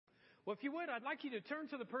Well, if you would, I'd like you to turn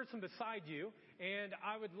to the person beside you, and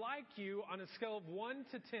I would like you, on a scale of 1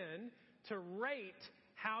 to 10, to rate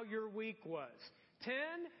how your week was. 10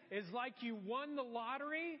 is like you won the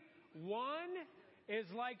lottery. 1 is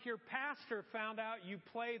like your pastor found out you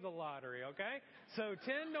play the lottery, okay? So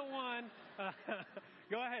 10 to 1.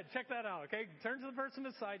 Go ahead, check that out, okay? Turn to the person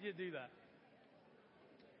beside you, do that.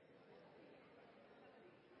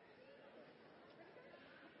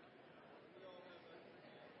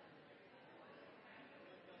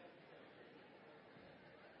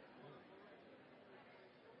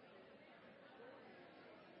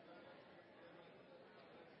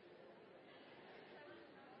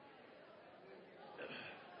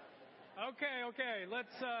 Okay.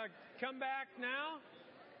 Let's come back now.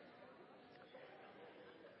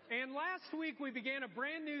 And last week we began a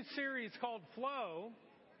brand new series called Flow.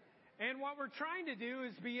 And what we're trying to do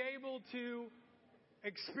is be able to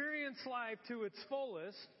experience life to its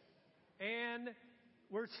fullest. And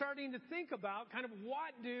we're starting to think about kind of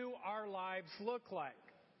what do our lives look like.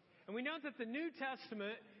 And we know that the New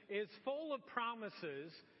Testament is full of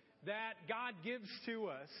promises that God gives to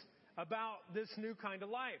us about this new kind of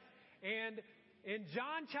life. And in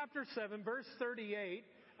John chapter 7, verse 38,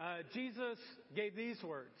 Jesus gave these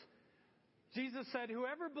words. Jesus said,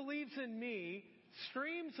 "Whoever believes in me,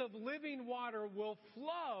 streams of living water will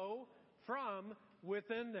flow from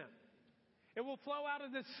within them." It will flow out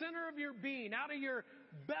of the center of your being, out of your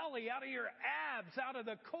belly, out of your abs, out of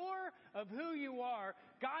the core of who you are.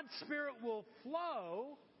 God's Spirit will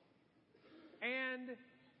flow, and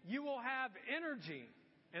you will have energy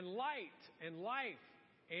and light and life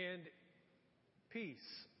and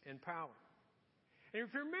peace and power. And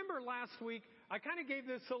if you remember last week, I kind of gave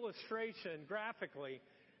this illustration graphically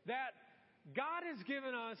that God has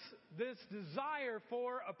given us this desire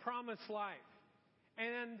for a promised life.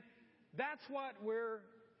 And that's what we're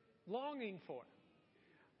longing for.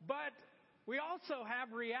 But we also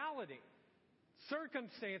have reality,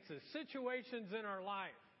 circumstances, situations in our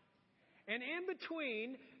life. And in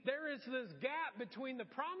between, there is this gap between the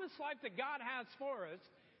promised life that God has for us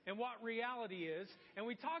and what reality is. And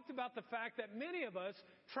we talked about the fact that many of us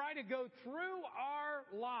try to go through our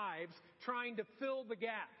lives trying to fill the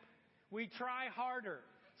gap. We try harder.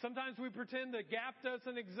 Sometimes we pretend the gap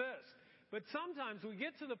doesn't exist. But sometimes we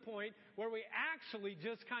get to the point where we actually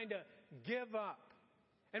just kind of give up.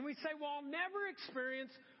 And we say, well, I'll never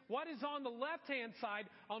experience what is on the left-hand side.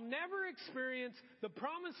 I'll never experience the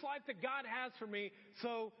promised life that God has for me,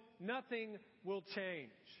 so nothing will change.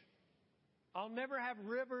 I'll never have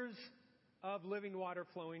rivers of living water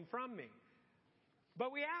flowing from me.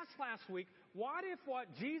 But we asked last week, what if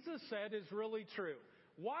what Jesus said is really true?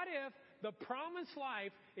 What if the promised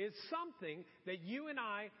life is something that you and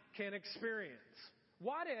I can experience?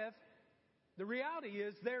 What if the reality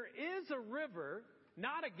is there is a river,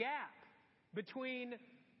 not a gap, between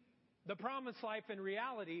the promised life and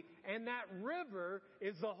reality, and that river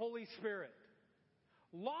is the Holy Spirit,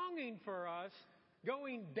 longing for us,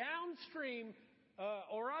 going downstream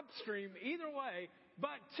or upstream, either way,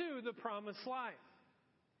 but to the promised life.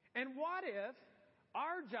 And what if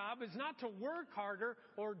our job is not to work harder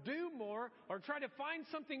or do more or try to find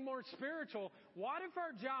something more spiritual? What if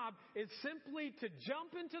our job is simply to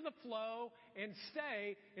jump into the flow and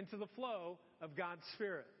stay into the flow of God's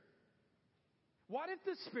Spirit? What if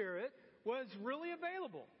the Spirit was really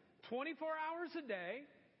available 24 hours a day,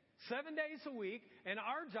 7 days a week, and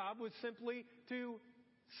our job was simply to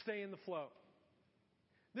stay in the flow?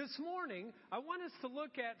 This morning, I want us to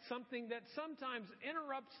look at something that sometimes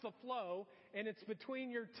interrupts the flow, and it's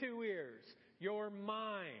between your two ears, your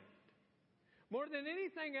mind. More than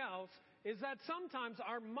anything else is that sometimes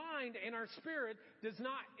our mind and our spirit does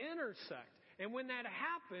not intersect. And when that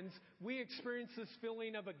happens, we experience this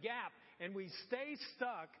feeling of a gap, and we stay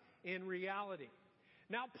stuck in reality.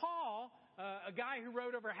 Now, Paul, a guy who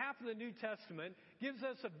wrote over half of the New Testament, gives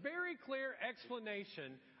us a very clear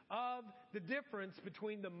explanation of the difference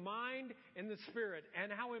between the mind and the spirit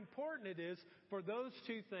and how important it is for those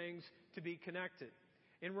two things to be connected.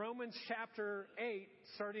 In Romans chapter 8,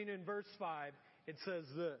 starting in verse 5, it says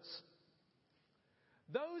this: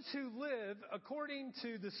 "Those who live according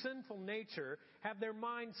to the sinful nature have their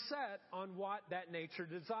mind set on what that nature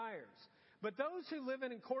desires. But those who live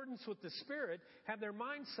in accordance with the Spirit have their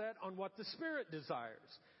mind set on what the Spirit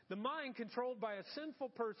desires. The mind controlled by a sinful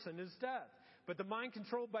person is death, but the mind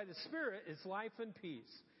controlled by the Spirit is life and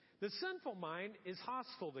peace. The sinful mind is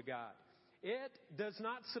hostile to God. It does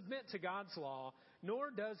not submit to God's law, nor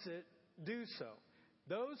does it do so.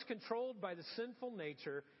 Those controlled by the sinful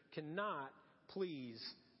nature cannot please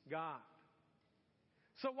God."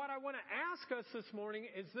 So what I want to ask us this morning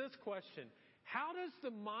is this question. How does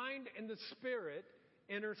the mind and the spirit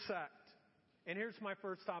intersect? And here's my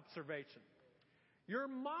first observation. Your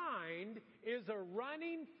mind is a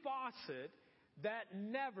running faucet that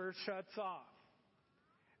never shuts off.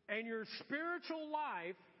 And your spiritual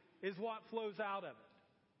life is what flows out of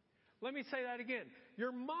it. Let me say that again.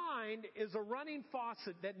 Your mind is a running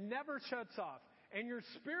faucet that never shuts off. And your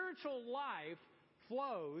spiritual life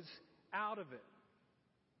flows out of it.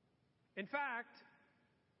 In fact,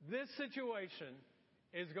 this situation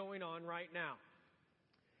is going on right now.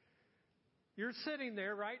 You're sitting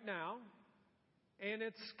there right now, and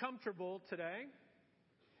it's comfortable today,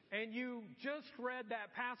 and you just read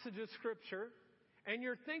that passage of Scripture, and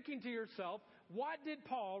you're thinking to yourself, what did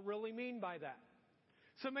Paul really mean by that?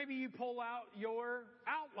 So maybe you pull out your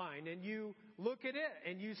outline, and you look at it,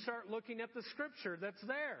 and you start looking at the Scripture that's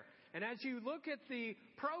there. And as you look at the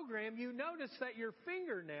program, you notice that your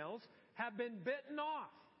fingernails have been bitten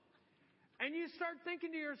off. And you start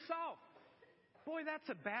thinking to yourself, boy, that's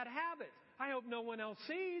a bad habit. I hope no one else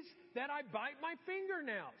sees that I bite my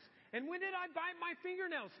fingernails. And when did I bite my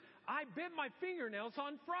fingernails? I bit my fingernails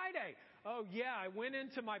on Friday. Oh yeah, I went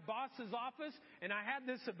into my boss's office and I had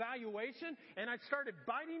this evaluation and I started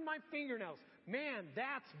biting my fingernails. Man,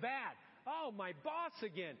 that's bad. Oh, my boss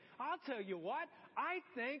again. I'll tell you what, I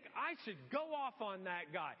think I should go off on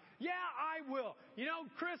that guy. Yeah, I will. You know,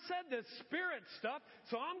 Chris said this spirit stuff,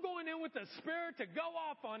 so I'm going in with the spirit to go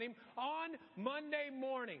off on him on Monday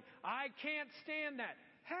morning. I can't stand that.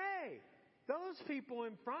 Hey, those people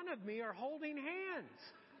in front of me are holding hands.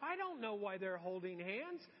 I don't know why they're holding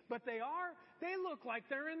hands, but they are. They look like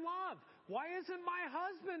they're in love. Why isn't my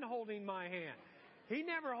husband holding my hand? He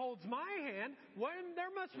never holds my hand.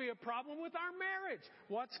 There must be a problem with our marriage.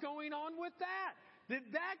 What's going on with that? Did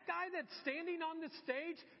that guy that's standing on the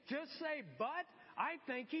stage just say, but? I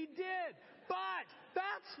think he did. But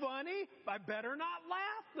that's funny. I better not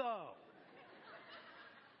laugh, though.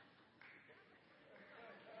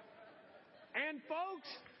 And folks,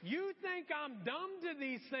 you think I'm dumb to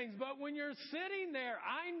these things, but when you're sitting there,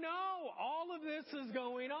 I know all of this is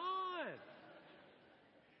going on.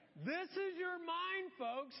 This is your mind,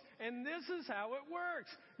 folks, and this is how it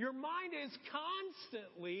works. Your mind is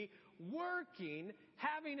constantly working,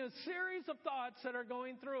 having a series of thoughts that are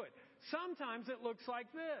going through it. Sometimes it looks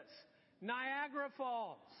like this. Niagara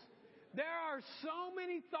Falls. There are so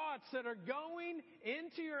many thoughts that are going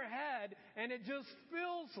into your head, and it just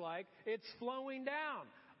feels like it's flowing down.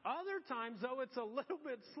 Other times, though, it's a little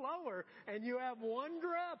bit slower, and you have one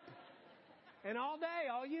drip. And all day,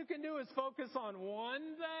 all you can do is focus on one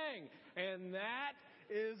thing, and that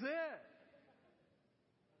is it.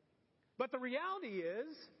 But the reality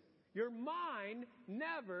is, your mind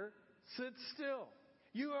never sits still.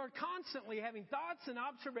 You are constantly having thoughts and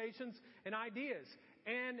observations and ideas,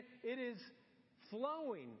 and it is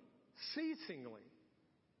flowing ceasingly.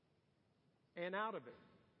 And out of it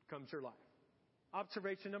comes your life.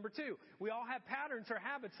 Observation number 2. We all have patterns or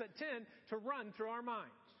habits that tend to run through our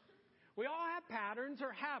minds. We all have patterns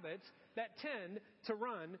or habits that tend to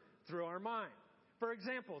run through our mind. For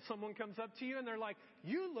example, someone comes up to you and they're like,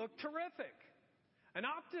 you look terrific. An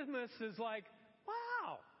optimist is like,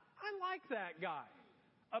 wow, I like that guy.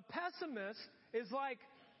 A pessimist is like,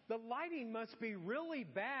 the lighting must be really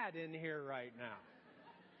bad in here right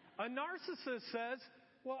now. A narcissist says,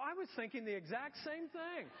 well, I was thinking the exact same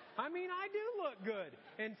thing. I mean, I do look good.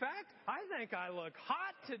 In fact, I think I look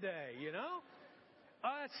hot today, you know?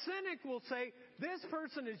 A cynic will say, this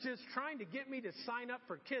person is just trying to get me to sign up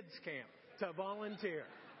for kids camp to volunteer.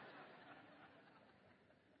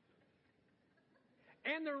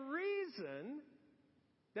 And the reason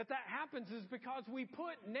that happens is because we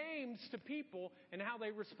put names to people and how they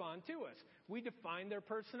respond to us. We define their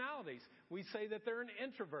personalities. We say that they're an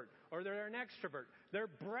introvert or they're an extrovert. They're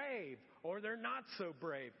brave or they're not so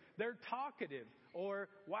brave. They're talkative or,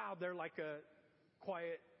 wow, they're like a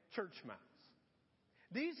quiet church mouse.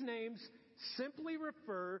 These names simply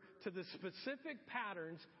refer to the specific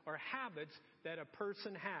patterns or habits that a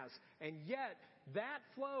person has. And yet, that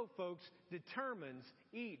flow, folks, determines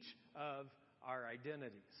each of our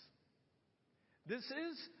identities. This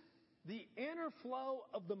is the inner flow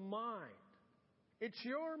of the mind. It's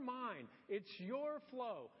your mind. It's your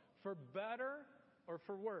flow, for better or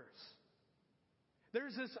for worse.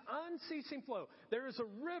 There's this unceasing flow. There is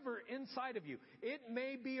a river inside of you. It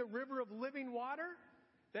may be a river of living water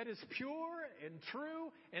that is pure and true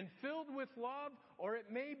and filled with love, or it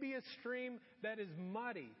may be a stream that is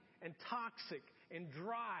muddy and toxic and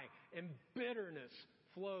dry and bitterness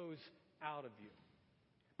flows out of you.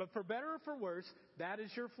 But for better or for worse, that is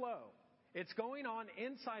your flow. It's going on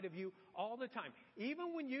inside of you all the time.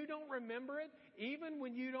 Even when you don't remember it, even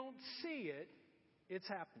when you don't see it, it's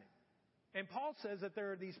happening. And Paul says that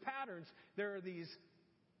there are these patterns, there are these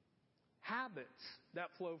habits that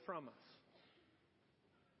flow from us.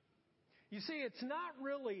 You see, it's not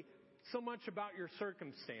really so much about your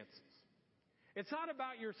circumstances. It's not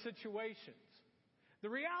about your situations. The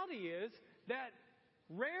reality is that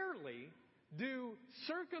rarely do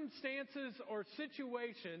circumstances or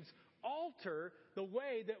situations alter the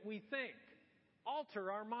way that we think, alter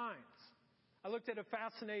our minds. I looked at a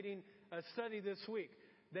fascinating study this week.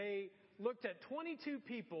 They looked at 22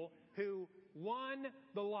 people who won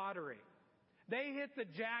the lottery. They hit the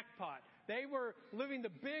jackpot. They were living the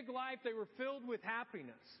big life. They were filled with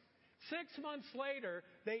happiness. 6 months later,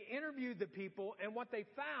 they interviewed the people, and what they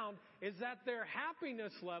found is that their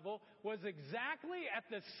happiness level was exactly at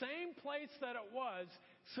the same place that it was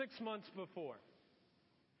 6 months before.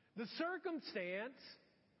 The circumstance,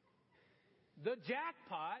 the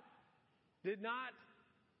jackpot, did not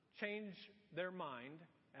change their mind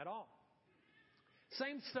at all.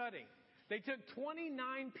 Same study. They took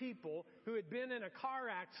 29 people who had been in a car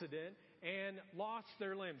accident and lost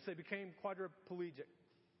their limbs. They became quadriplegic.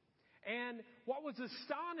 And what was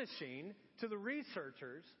astonishing to the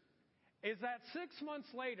researchers is that 6 months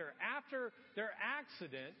later, after their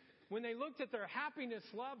accident, when they looked at their happiness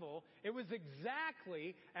level, it was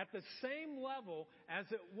exactly at the same level as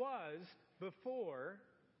it was before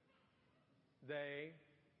they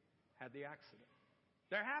had the accident.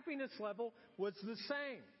 Their happiness level was the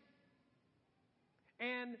same.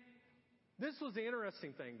 And this was the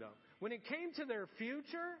interesting thing, though. When it came to their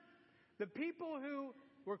future, the people who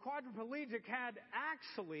were quadriplegic had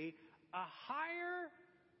actually a higher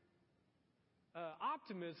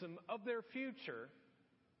optimism of their future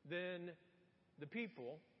than the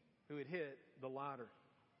people who had hit the lottery.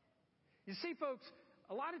 You see, folks,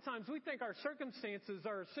 a lot of times we think our circumstances,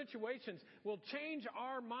 our situations will change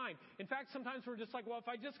our mind. In fact, sometimes we're just like, well, if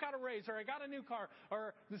I just got a raise or I got a new car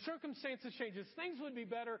or the circumstances changes, things would be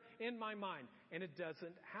better in my mind. And it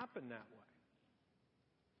doesn't happen that way.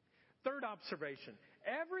 Third observation.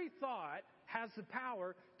 Every thought has the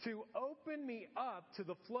power to open me up to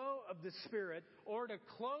the flow of the Spirit or to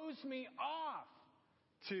close me off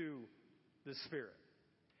to the Spirit.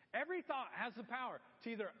 Every thought has the power to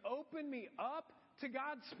either open me up to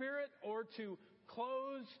God's Spirit or to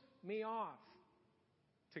close me off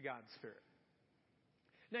to God's Spirit.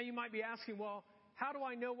 Now you might be asking, well, how do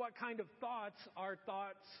I know what kind of thoughts are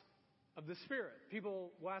thoughts of the Spirit?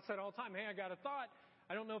 People will ask that all the time. Hey, I got a thought.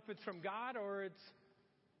 I don't know if it's from God or it's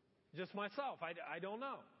just myself. I don't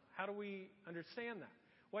know. How do we understand that?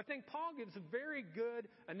 Well, I think Paul gives a very good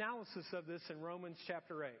analysis of this in Romans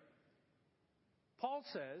chapter 8. Paul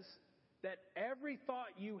says that every thought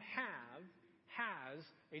you have has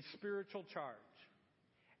a spiritual charge.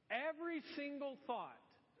 Every single thought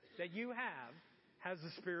that you have has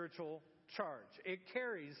a spiritual charge. It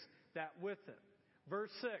carries that with it.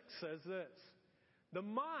 Verse 6 says this: the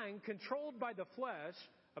mind controlled by the flesh,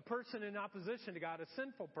 a person in opposition to God, a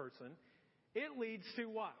sinful person, it leads to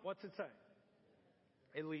what? What's it say?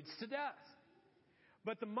 It leads to death.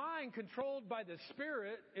 But the mind controlled by the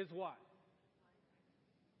Spirit is what?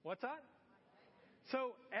 What's that?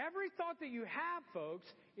 So every thought that you have, folks,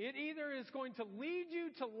 it either is going to lead you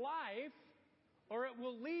to life or it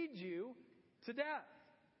will lead you to death.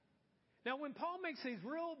 Now, when Paul makes these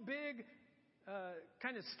real big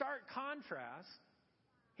kind of stark contrasts,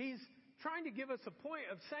 he's trying to give us a point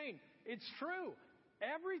of saying it's true.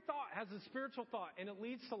 Every thought has a spiritual thought, and it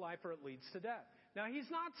leads to life or it leads to death. Now, he's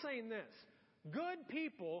not saying this. Good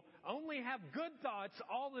people only have good thoughts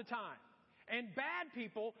all the time. And bad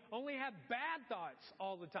people only have bad thoughts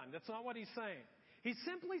all the time. That's not what he's saying. He's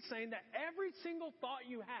simply saying that every single thought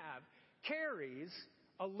you have carries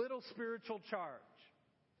a little spiritual charge.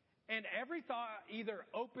 And every thought either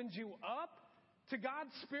opens you up to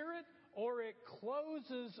God's Spirit or it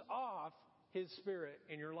closes off His Spirit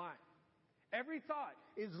in your life. Every thought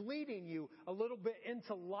is leading you a little bit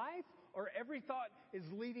into life, or every thought is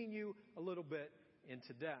leading you a little bit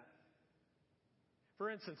into death. For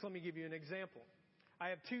instance, let me give you an example. I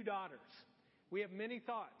have 2 daughters. We have many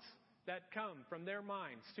thoughts that come from their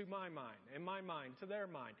minds to my mind, and my mind to their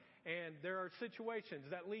mind. And there are situations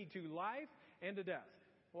that lead to life and to death.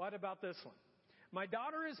 What about this one? My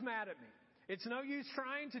daughter is mad at me. It's no use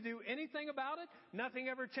trying to do anything about it. Nothing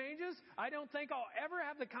ever changes. I don't think I'll ever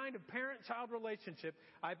have the kind of parent-child relationship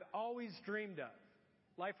I've always dreamed of.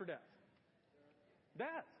 Life or death?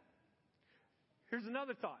 Death. Here's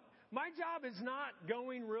another thought. my job is not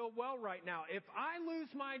going real well right now. If I lose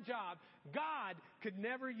my job, God could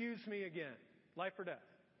never use me again. Life or death.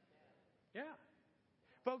 Yeah.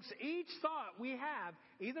 Folks, each thought we have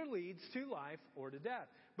either leads to life or to death.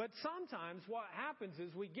 But sometimes what happens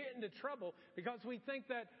is we get into trouble because we think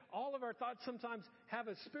that all of our thoughts sometimes have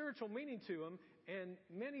a spiritual meaning to them, and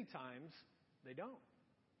many times they don't.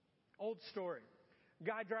 Old story.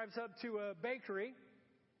 Guy drives up to a bakery,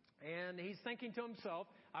 and he's thinking to himself,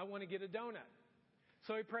 I want to get a donut.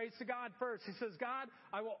 So he prays to God first. He says, God,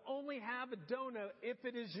 I will only have a donut if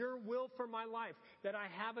it is your will for my life that I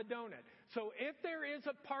have a donut. So if there is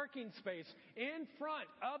a parking space in front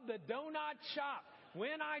of the donut shop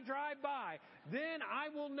when I drive by, then I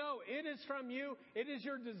will know it is from you. It is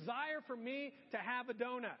your desire for me to have a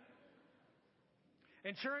donut.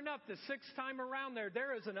 And sure enough, the sixth time around there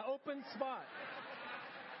is an open spot.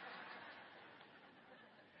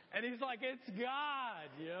 And he's like, it's God,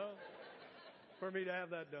 for me to have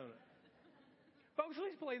that donut. Folks,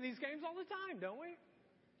 we play these games all the time, don't we?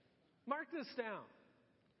 Mark this down.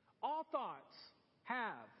 All thoughts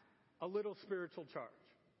have a little spiritual charge.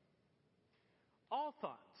 All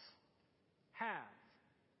thoughts have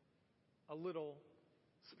a little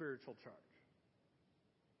spiritual charge.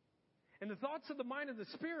 And the thoughts of the mind and the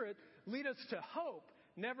Spirit lead us to hope,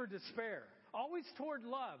 never despair. Always toward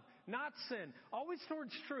love, not sin. Always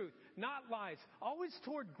towards truth, not lies. Always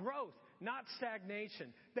toward growth, not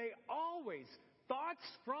stagnation. Thoughts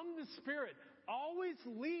from the Spirit always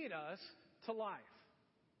lead us to life.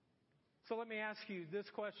 So let me ask you this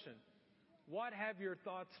question. What have your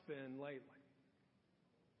thoughts been lately?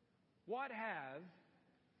 What have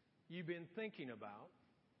you been thinking about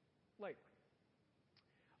lately?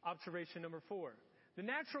 Observation number 4. The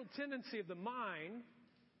natural tendency of the mind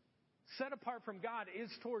set apart from God is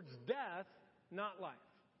towards death, not life.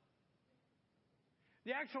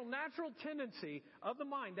 The actual natural tendency of the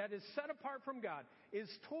mind that is set apart from God is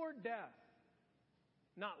toward death,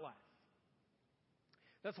 not life.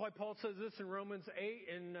 That's why Paul says this in Romans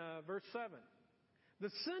 8 in verse 7. The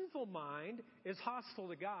sinful mind is hostile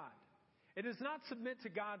to God. It does not submit to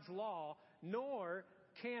God's law, nor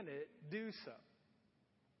can it do so.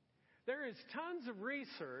 There is tons of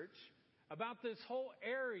research about this whole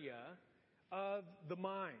area of the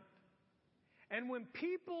mind. And when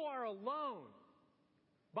people are alone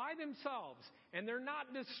by themselves and they're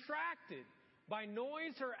not distracted by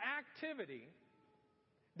noise or activity,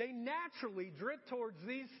 they naturally drift towards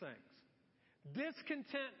these things.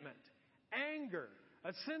 Discontentment, anger,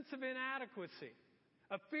 a sense of inadequacy,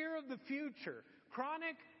 a fear of the future,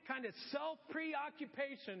 chronic kind of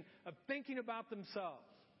self-preoccupation of thinking about themselves.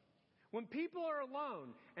 When people are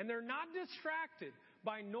alone and they're not distracted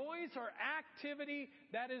by noise or activity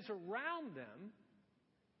that is around them,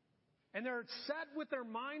 and they're set with their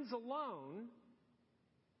minds alone,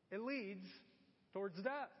 it leads towards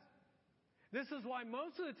death. This is why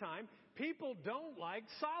most of the time people don't like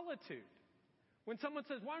solitude. When someone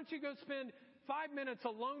says, why don't you go spend 5 minutes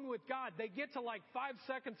alone with God, they get to like 5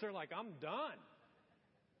 seconds, they're like, I'm done.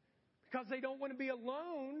 Because they don't want to be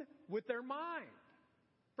alone with their mind.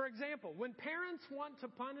 For example, when parents want to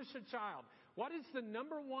punish a child, what is the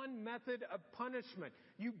number one method of punishment?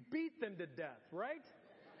 You beat them to death, right?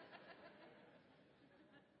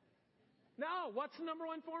 No, what's the number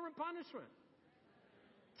one form of punishment?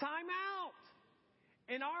 Time out.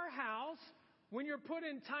 In our house, when you're put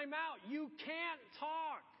in time out, you can't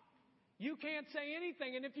talk. You can't say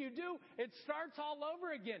anything. And if you do, it starts all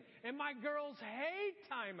over again. And my girls hate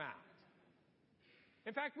time out.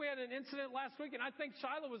 In fact, we had an incident last week, and I think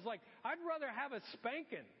Shiloh was like, I'd rather have a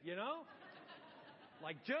spanking,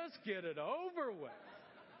 Like, just get it over with.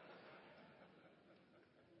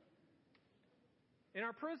 In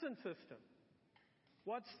our prison system,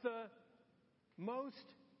 what's the most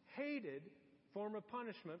hated form of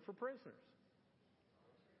punishment for prisoners?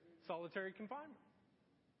 Solitary confinement.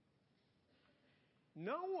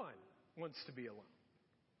 No one wants to be alone.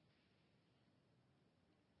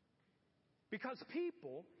 Because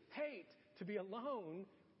people hate to be alone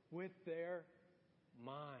with their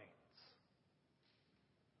minds.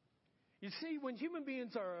 You see, when human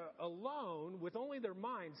beings are alone with only their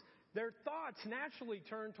minds, their thoughts naturally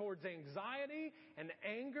turn towards anxiety and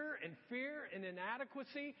anger and fear and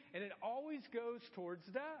inadequacy, and it always goes towards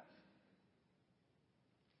death.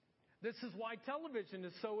 This is why television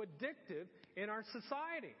is so addictive in our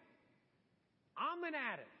society. I'm an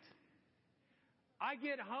addict. I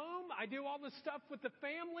get home, I do all the stuff with the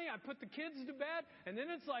family, I put the kids to bed, and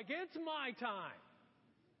then it's like, it's my time.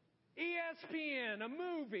 ESPN, a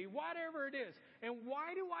movie, whatever it is. And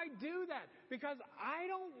why do I do that? Because I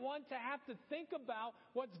don't want to have to think about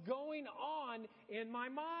what's going on in my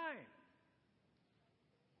mind.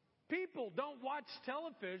 People don't watch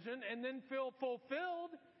television and then feel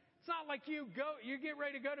fulfilled. It's not like you get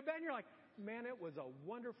ready to go to bed and you're like, man, it was a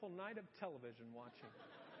wonderful night of television watching.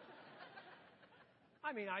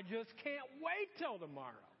 I mean, I just can't wait till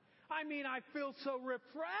tomorrow. I mean, I feel so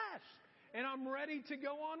refreshed and I'm ready to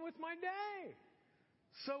go on with my day.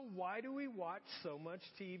 So why do we watch so much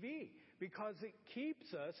TV? Because it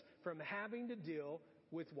keeps us from having to deal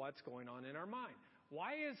with what's going on in our mind.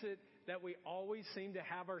 Why is it that we always seem to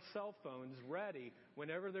have our cell phones ready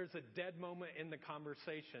whenever there's a dead moment in the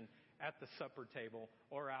conversation at the supper table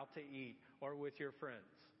or out to eat or with your friends?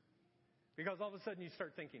 Because all of a sudden you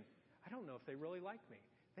start thinking, I don't know if they really like me.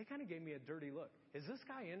 They kind of gave me a dirty look. Is this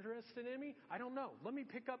guy interested in me? I don't know. Let me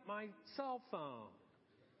pick up my cell phone.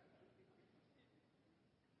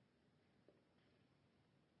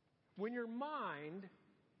 When your mind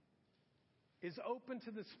is open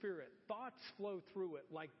to the Spirit, thoughts flow through it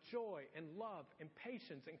like joy and love and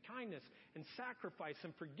patience and kindness and sacrifice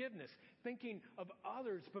and forgiveness, thinking of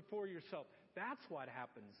others before yourself. That's what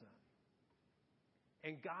happens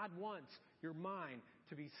then. And God wants your mind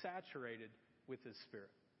to be saturated with His Spirit.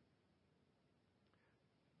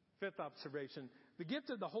 Fifth observation, the gift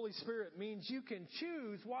of the Holy Spirit means you can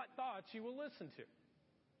choose what thoughts you will listen to.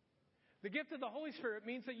 The gift of the Holy Spirit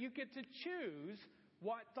means that you get to choose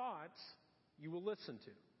what thoughts you will listen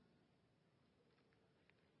to.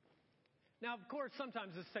 Now, of course,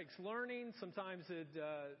 sometimes this takes learning. Sometimes it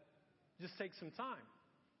just takes some time.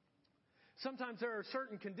 Sometimes there are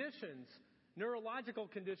certain conditions, neurological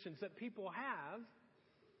conditions that people have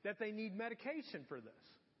that they need medication for this.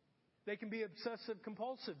 They can be obsessive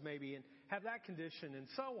compulsive maybe and have that condition and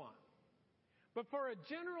so on. But for a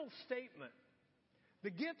general statement, the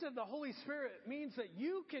gift of the Holy Spirit means that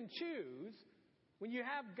you can choose, when you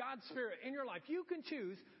have God's Spirit in your life, you can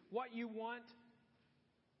choose what you want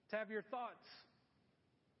to have your thoughts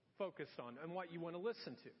focused on and what you want to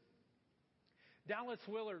listen to. Dallas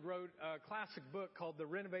Willard wrote a classic book called The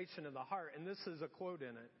Renovation of the Heart, and this is a quote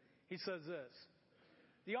in it. He says this: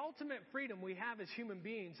 "The ultimate freedom we have as human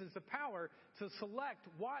beings is the power to select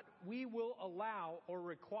what we will allow or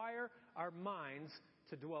require our minds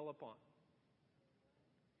to dwell upon."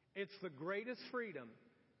 It's the greatest freedom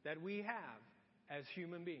that we have as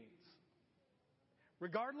human beings.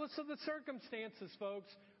 Regardless of the circumstances,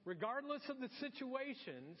 folks, regardless of the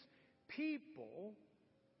situations, people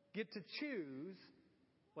get to choose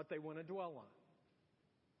what they want to dwell on.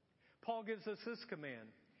 Paul gives us this command.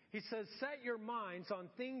 He says, set your minds on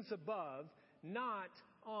things above, not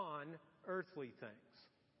on earthly things.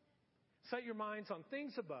 Set your minds on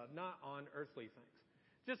things above, not on earthly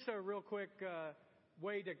things. Just a real quick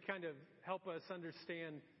way to kind of help us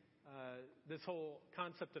understand this whole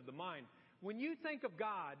concept of the mind. When you think of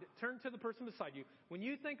God, turn to the person beside you. When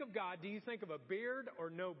you think of God, do you think of a beard or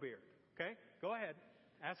no beard? Okay? Go ahead.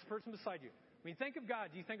 Ask the person beside you. When you think of God,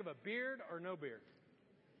 do you think of a beard or no beard?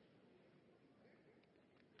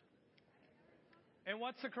 And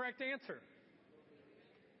what's the correct answer?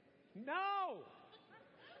 No!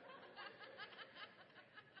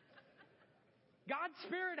 God's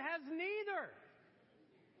Spirit has neither.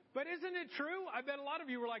 But isn't it true? I bet a lot of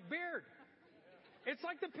you were like, beard. It's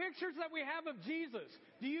like the pictures that we have of Jesus.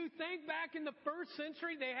 Do you think back in the first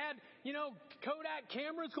century they had, Kodak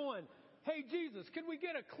cameras going, hey, Jesus, can we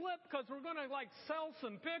get a clip because we're going to sell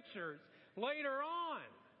some pictures later on?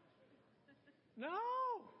 No.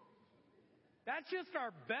 That's just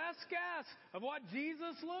our best guess of what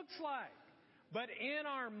Jesus looks like. But in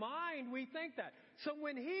our mind, we think that. So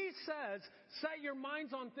when he says, set your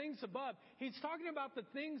minds on things above, he's talking about the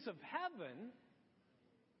things of heaven.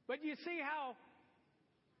 But you see how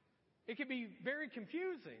it can be very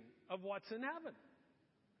confusing of what's in heaven.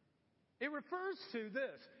 It refers to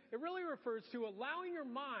this. It really refers to allowing your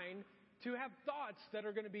mind to have thoughts that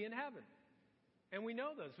are going to be in heaven. And we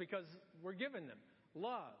know those because we're given them.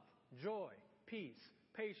 Love, joy, peace,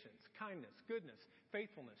 patience, kindness, goodness,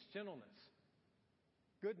 faithfulness, gentleness,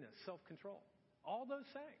 goodness, self-control. All those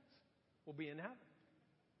things will be in heaven.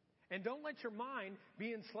 And don't let your mind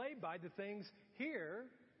be enslaved by the things here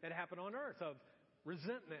that happen on earth of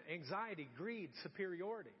resentment, anxiety, greed,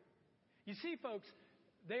 superiority. You see, folks,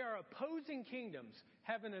 they are opposing kingdoms,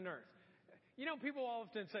 heaven and earth. People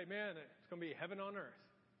often say, man, it's going to be heaven on earth.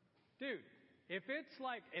 Dude, if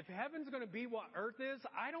heaven's going to be what earth is,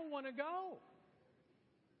 I don't want to go.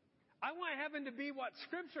 I want heaven to be what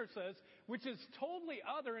Scripture says, which is totally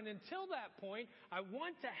other. And until that point, I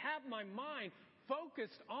want to have my mind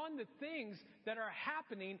focused on the things that are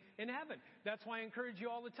happening in heaven. That's why I encourage you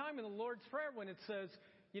all the time in the Lord's Prayer when it says,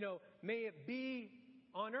 may it be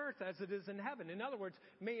on earth as it is in heaven. In other words,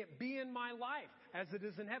 may it be in my life as it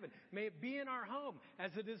is in heaven. May it be in our home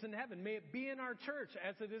as it is in heaven. May it be in our church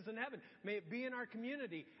as it is in heaven. May it be in our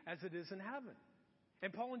community as it is in heaven.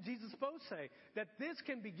 And Paul and Jesus both say that this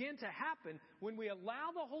can begin to happen when we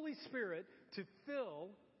allow the Holy Spirit to fill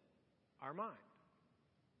our mind.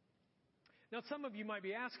 Now, some of you might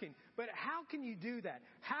be asking, but how can you do that?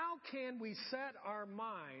 How can we set our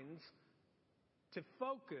minds to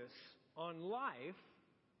focus on life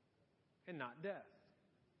and not death?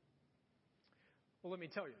 Well, let me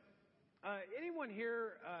tell you. Anyone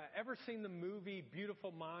here ever seen the movie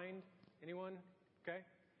Beautiful Mind? Anyone? Okay.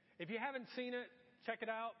 If you haven't seen it, check it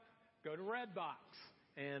out. Go to Redbox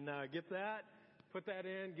and get that. Put that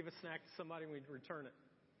in. Give a snack to somebody and we return it.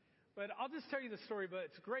 But I'll just tell you the story, but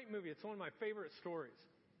it's a great movie. It's one of my favorite stories.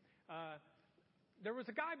 There was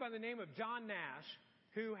a guy by the name of John Nash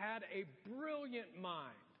who had a brilliant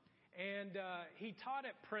mind. And he taught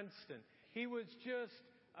at Princeton. He was just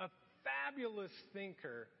a fabulous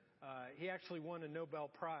thinker. He actually won a Nobel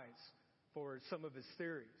Prize for some of his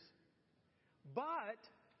theories. But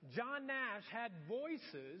John Nash had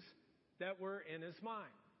voices that were in his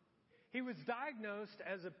mind. He was diagnosed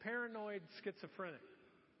as a paranoid schizophrenic.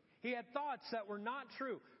 He had thoughts that were not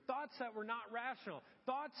true, thoughts that were not rational,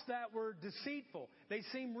 thoughts that were deceitful. They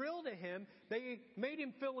seemed real to him. They made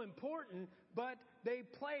him feel important, but they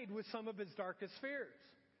played with some of his darkest fears.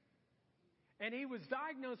 And he was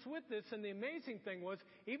diagnosed with this, and the amazing thing was,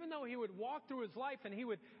 even though he would walk through his life and he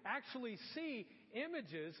would actually see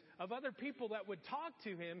images of other people that would talk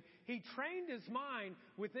to him, he trained his mind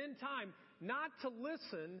within time not to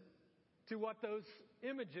listen to what those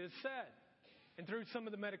images said. And through some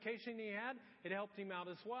of the medication he had, it helped him out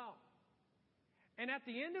as well. And at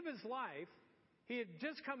the end of his life, he had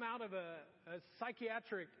just come out of a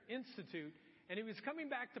psychiatric institute, and he was coming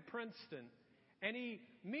back to Princeton. And he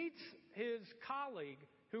meets his colleague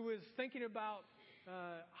who was thinking about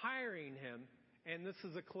hiring him. And this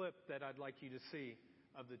is a clip that I'd like you to see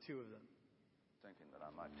of the two of them. Thinking that I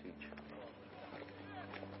might teach.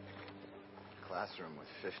 A classroom with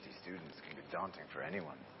 50 students can be daunting for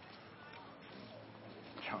anyone.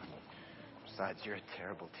 John, besides, you're a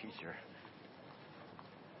terrible teacher.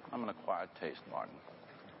 I'm an acquired taste, Martin.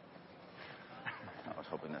 I was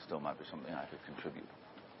hoping there still might be something I could contribute.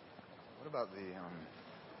 What about the,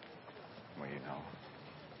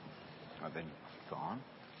 are they gone?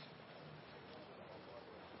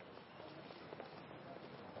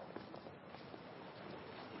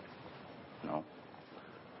 No,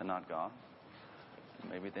 they're not gone.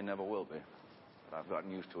 Maybe they never will be. But I've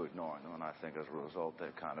gotten used to ignoring them, and I think as a result,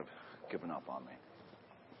 they've kind of given up on me.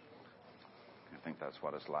 I think that's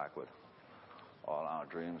what it's like with all our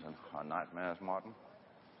dreams and our nightmares, Martin.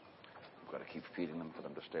 We've got to keep feeding them for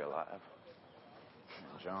them to stay alive.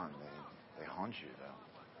 John, they haunt you, though.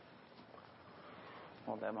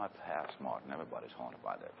 Well, they're my past, Martin. Everybody's haunted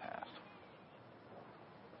by their past.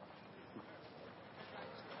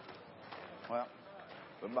 Well,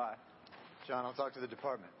 goodbye. John, I'll talk to the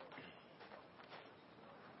department.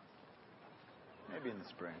 Maybe in the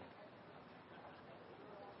spring.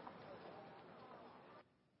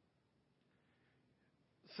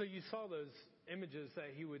 So you saw those images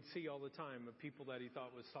that he would see all the time of people that he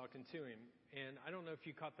thought was talking to him. And I don't know if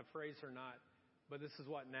you caught the phrase or not, but this is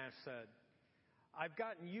what Nash said. I've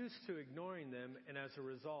gotten used to ignoring them, and as a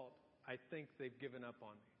result, I think they've given up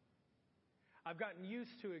on me. I've gotten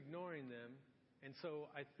used to ignoring them, and so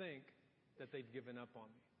I think that they've given up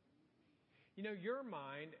on me. You know, your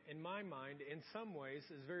mind and my mind, in some ways,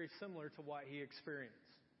 is very similar to what he experienced.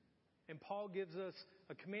 And Paul gives us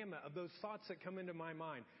a commandment of those thoughts that come into my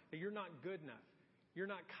mind, that you're not good enough, you're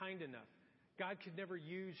not kind enough, God could never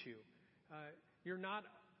use you, you're not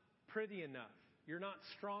pretty enough, you're not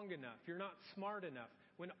strong enough, you're not smart enough.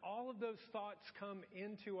 When all of those thoughts come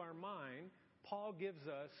into our mind, Paul gives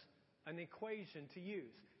us an equation to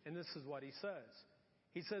use. And this is what he says.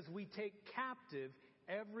 He says, we take captive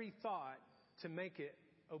every thought to make it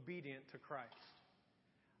obedient to Christ.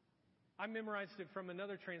 I memorized it from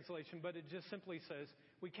another translation, but it just simply says,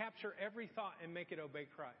 we capture every thought and make it obey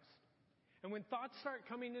Christ. And when thoughts start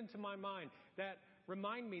coming into my mind that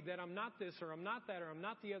remind me that I'm not this or I'm not that or I'm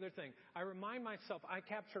not the other thing, I remind myself, I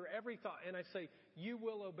capture every thought and I say, you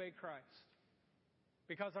will obey Christ.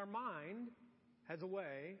 Because our mind has a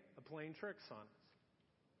way of playing tricks on us.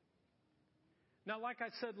 Now, like I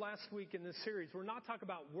said last week in this series, we're not talking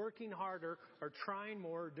about working harder or trying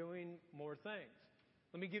more or doing more things.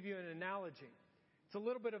 Let me give you an analogy. It's a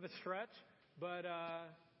little bit of a stretch, but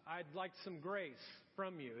I'd like some grace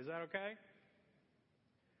from you. Is that okay?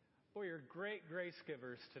 Boy, you're great grace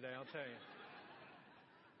givers today, I'll tell you.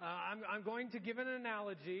 I'm going to give an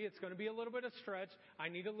analogy. It's going to be a little bit of stretch. I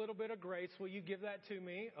need a little bit of grace. Will you give that to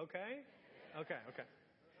me? Okay? Okay.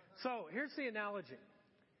 So here's the analogy.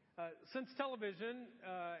 Since television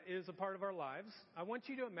is a part of our lives, I want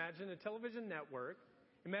you to imagine a television network.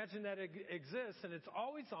 Imagine that it exists and it's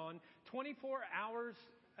always on 24 hours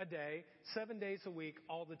a day, 7 days a week,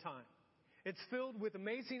 all the time. It's filled with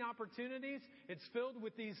amazing opportunities. It's filled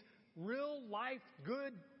with these real life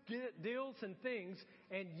good deals and things,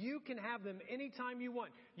 and you can have them anytime you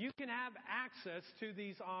want. You can have access to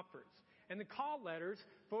these offers. And the call letters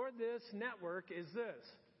for this network is this.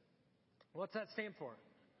 What's that stand for?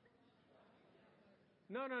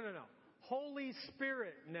 No. Holy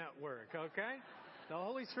Spirit Network, okay? The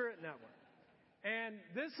Holy Spirit Network. And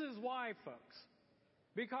this is why, folks.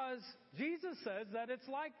 Because Jesus says that it's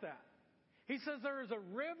like that. He says there is a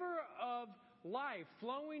river of life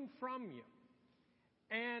flowing from you.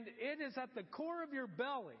 And it is at the core of your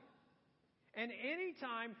belly. And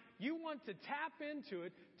anytime you want to tap into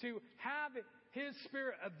it, to have His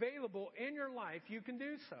Spirit available in your life, you can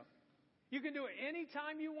do so. You can do it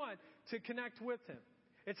anytime you want to connect with Him.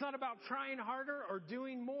 It's not about trying harder or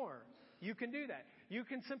doing more. You can do that. You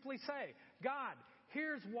can simply say, God,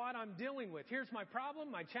 here's what I'm dealing with. Here's my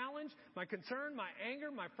problem, my challenge, my concern, my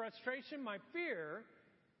anger, my frustration, my fear.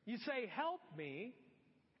 You say, help me.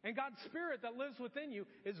 And God's Spirit that lives within you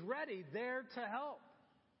is ready there to help.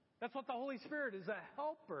 That's what the Holy Spirit is, a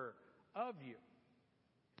helper of you.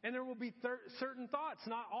 And there will be certain thoughts,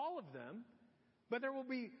 not all of them, but there will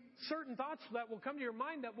be certain thoughts that will come to your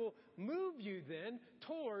mind that will move you then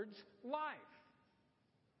towards life.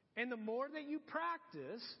 And the more that you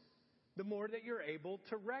practice, the more that you're able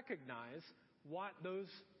to recognize what those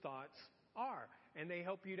thoughts are. And they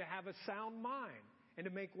help you to have a sound mind and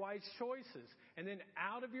to make wise choices. And then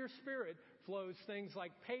out of your spirit flows things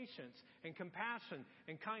like patience and compassion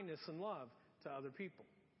and kindness and love to other people.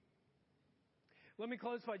 Let me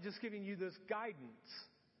close by just giving you this guidance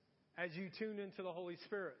as you tune into the Holy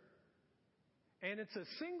Spirit. And it's a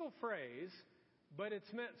single phrase, but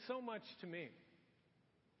it's meant so much to me.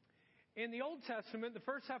 In the Old Testament, the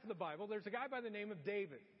first half of the Bible, there's a guy by the name of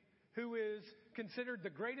David, who is considered the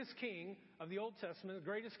greatest king of the Old Testament, the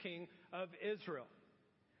greatest king of Israel.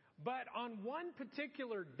 But on one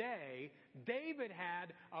particular day, David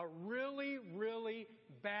had a really, really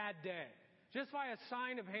bad day. Just by a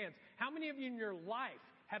sign of hands. How many of you in your life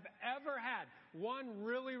have ever had one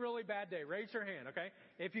really, really bad day? Raise your hand, okay?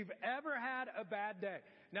 If you've ever had a bad day.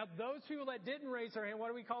 Now, those people that didn't raise their hand, what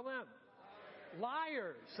do we call them?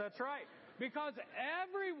 Liars. That's right. Because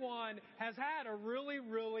everyone has had a really,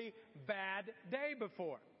 really bad day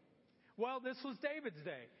before. Well, this was David's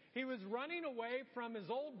day. He was running away from his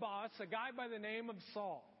old boss, a guy by the name of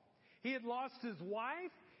Saul. He had lost his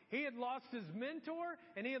wife, he had lost his mentor,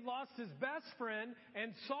 and he had lost his best friend,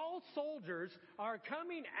 and Saul's soldiers are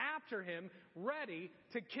coming after him, ready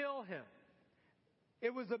to kill him.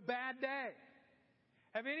 It was a bad day.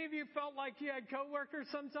 Have any of you felt like you had coworkers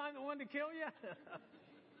sometime that wanted to kill you?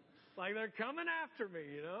 Like they're coming after me,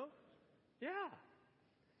 you know? Yeah.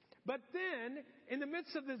 But then, in the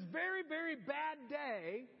midst of this very, very bad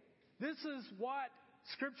day, this is what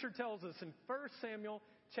Scripture tells us in 1 Samuel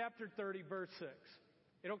chapter 30, verse 6.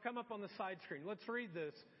 It'll come up on the side screen. Let's read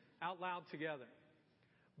this out loud together.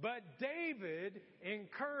 But David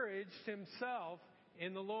encouraged himself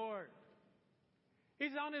in the Lord.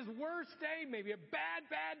 He's on his worst day, maybe a bad,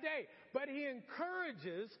 bad day, but he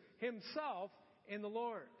encourages himself in the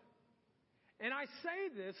Lord. And I say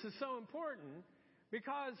this is so important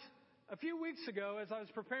because a few weeks ago, as I was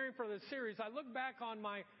preparing for this series, I looked back on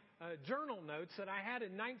my journal notes that I had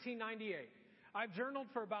in 1998. I've journaled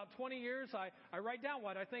for about 20 years. I write down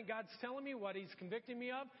what I think God's telling me, what He's convicting me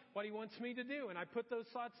of, what He wants me to do. And I put those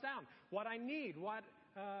thoughts down. What I need, what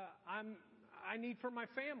I need for my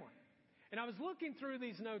family. And I was looking through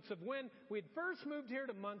these notes of when we had first moved here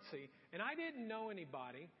to Muncie, and I didn't know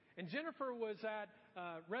anybody. And Jennifer was at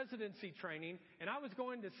residency training, and I was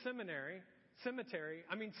going to seminary.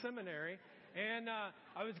 And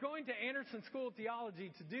I was going to Anderson School of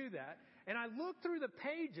Theology to do that. And I looked through the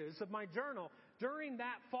pages of my journal during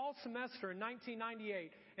that fall semester in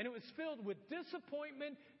 1998, and it was filled with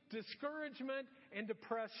disappointment, discouragement, and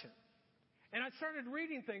depression. And I started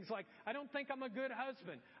reading things like, I don't think I'm a good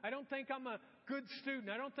husband. I don't think I'm a good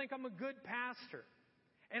student. I don't think I'm a good pastor.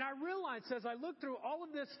 And I realized as I looked through all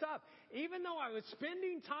of this stuff, even though I was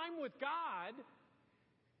spending time with God,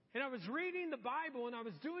 and I was reading the Bible, and I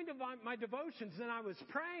was doing my devotions, and I was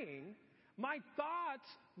praying, My thoughts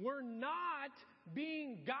were not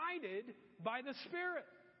being guided by the Spirit.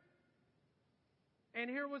 And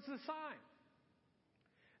here was the sign.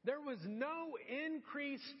 There was no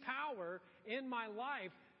increased power in my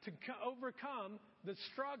life to overcome the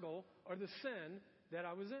struggle or the sin that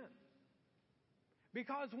I was in.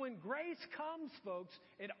 Because when grace comes, folks,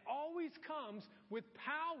 it always comes with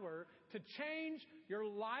power to change your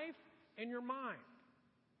life and your mind.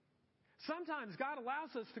 Sometimes God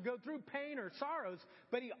allows us to go through pain or sorrows,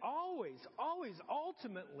 but He always,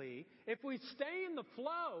 ultimately, if we stay in the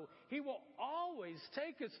flow, He will always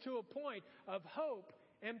take us to a point of hope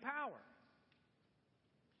and power.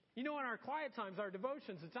 You know, in our quiet times, our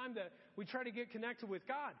devotions, the time that we try to get connected with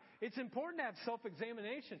God, it's important to have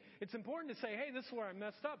self-examination. It's important to say, hey, this is where I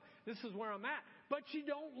messed up. This is where I'm at. But you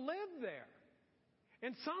don't live there.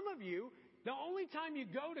 And some of you, the only time you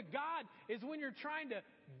go to God is when you're trying to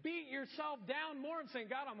beat yourself down more and saying,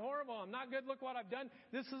 God, I'm horrible. I'm not good. Look what I've done.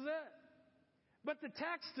 This is it. But the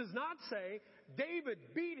text does not say David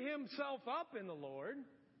beat himself up in the Lord.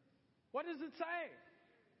 What does it say?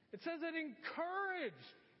 It says it encouraged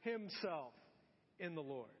himself in the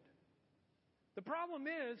Lord. The problem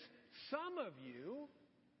is, some of you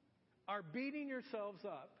are beating yourselves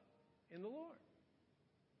up in the Lord.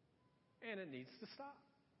 And it needs to stop.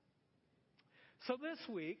 So this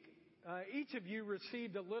week, each of you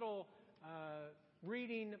received a little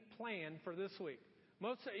reading plan for this week.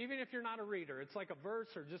 Even if you're not a reader, it's like a verse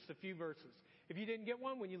or just a few verses. If you didn't get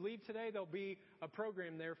one, when you leave today, there'll be a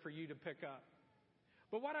program there for you to pick up.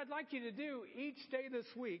 But what I'd like you to do each day this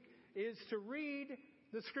week is to read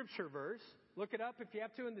the scripture verse. Look it up if you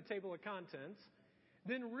have to in the table of contents.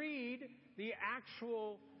 Then read the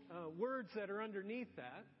actual words that are underneath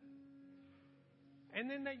that. And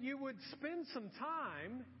then that you would spend some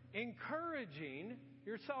time encouraging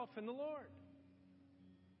yourself in the Lord.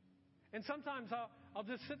 And sometimes I'll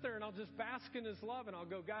just sit there and I'll just bask in His love and I'll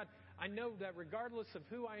go, God, I know that regardless of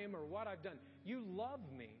who I am or what I've done, You love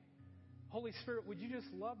me. Holy Spirit, would You just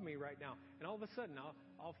love me right now? And all of a sudden,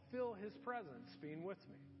 I'll feel His presence being with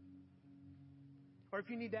me. Or if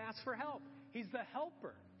you need to ask for help, He's the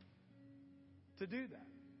helper to do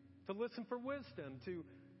that, to listen for wisdom, to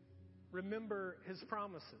remember His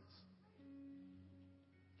promises.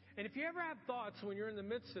 And if you ever have thoughts when you're in the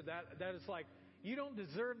midst of that is like, you don't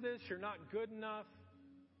deserve this, you're not good enough,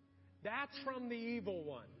 that's from the evil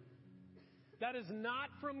one. That is not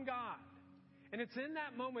from God. And it's in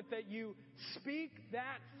that moment that you speak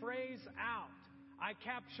that phrase out. I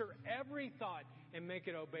capture every thought and make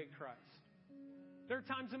it obey Christ. There are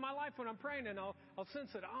times in my life when I'm praying and I'll sense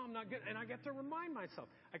that, I'm not good. And I get to remind myself,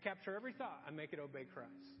 I capture every thought, I make it obey Christ.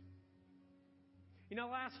 You know,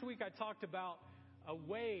 last week I talked about a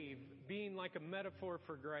wave being like a metaphor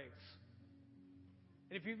for grace.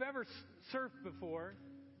 And if you've ever surfed before,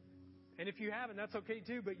 and if you haven't, that's okay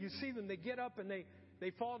too, but you see them, they get up and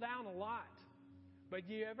they fall down a lot. But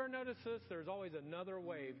you ever notice this? There's always another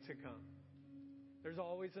wave to come. There's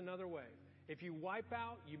always another wave. If you wipe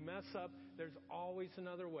out, you mess up, there's always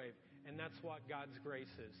another wave. And that's what God's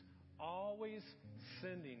grace is. Always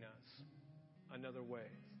sending us another wave.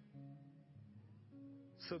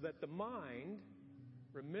 So that the mind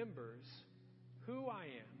remembers who I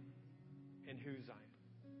am and whose I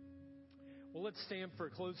am. Well, let's stand for a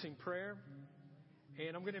closing prayer.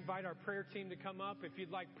 And I'm going to invite our prayer team to come up. If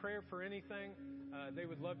you'd like prayer for anything, they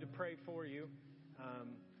would love to pray for you.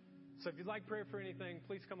 So if you'd like prayer for anything,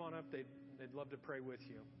 please come on up. They'd love to pray with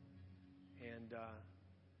you. And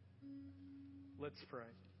let's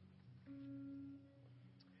pray.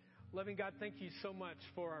 Loving God, thank You so much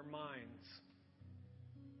for our minds.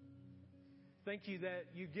 Thank You that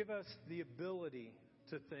You give us the ability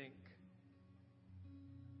to think.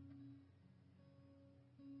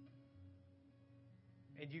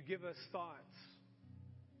 And You give us thoughts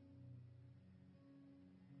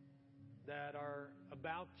that are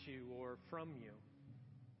about You or from You.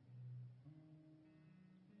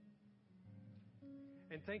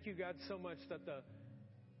 And thank You, God, so much that the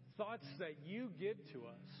thoughts that You give to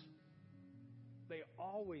us, they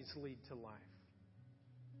always lead to life.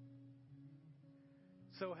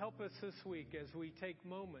 So help us this week as we take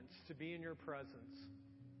moments to be in Your presence,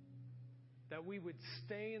 that we would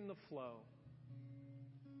stay in the flow.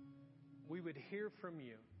 We would hear from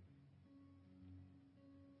You.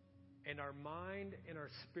 And our mind and our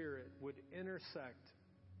spirit would intersect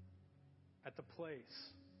at the place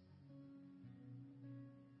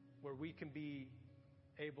where we can be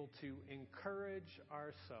able to encourage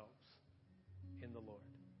ourselves in the Lord.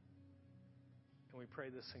 And we pray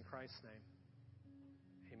this in Christ's name.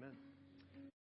 Amen.